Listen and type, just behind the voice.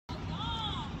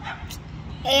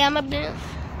Hey, I'm a bit.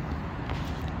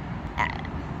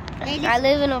 I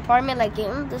live in an apartment like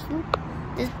this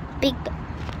big.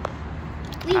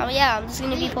 Yeah, I'm just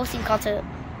gonna be posting content.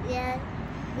 Yeah,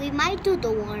 we might do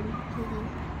the one.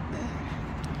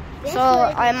 So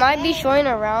I might be showing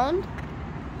around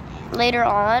later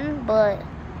on, but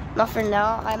not for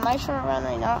now. I might show around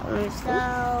right now. So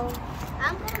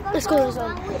I'm gonna go. Let's go to the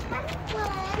zone.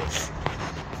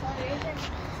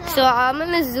 So I'm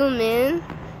gonna zoom in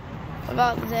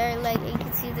about there. Like you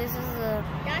can see, this is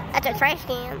that's a trash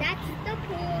can. That's the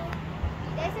pool.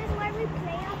 This is where we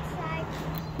play outside.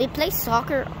 They play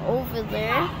soccer over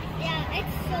there. Yeah,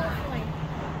 it's so fun.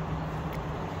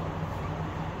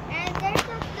 And there's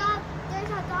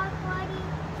a dog party.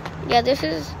 Yeah, this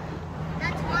is.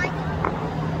 That's why.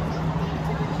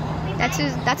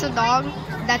 That's a dog.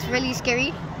 That's really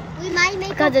scary. We might make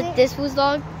because it's this fool's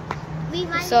dog. We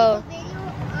might so make a video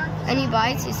of any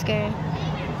bites is scary.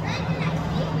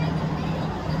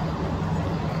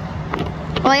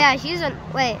 Oh yeah, she's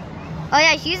wait. Oh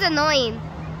yeah, she's annoying.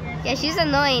 Yeah, she's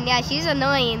annoying. Yeah, she's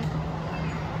annoying.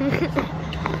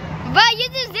 But you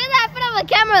just did that in front of a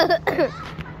camera.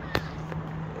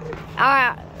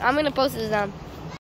 Alright, I'm gonna post this now.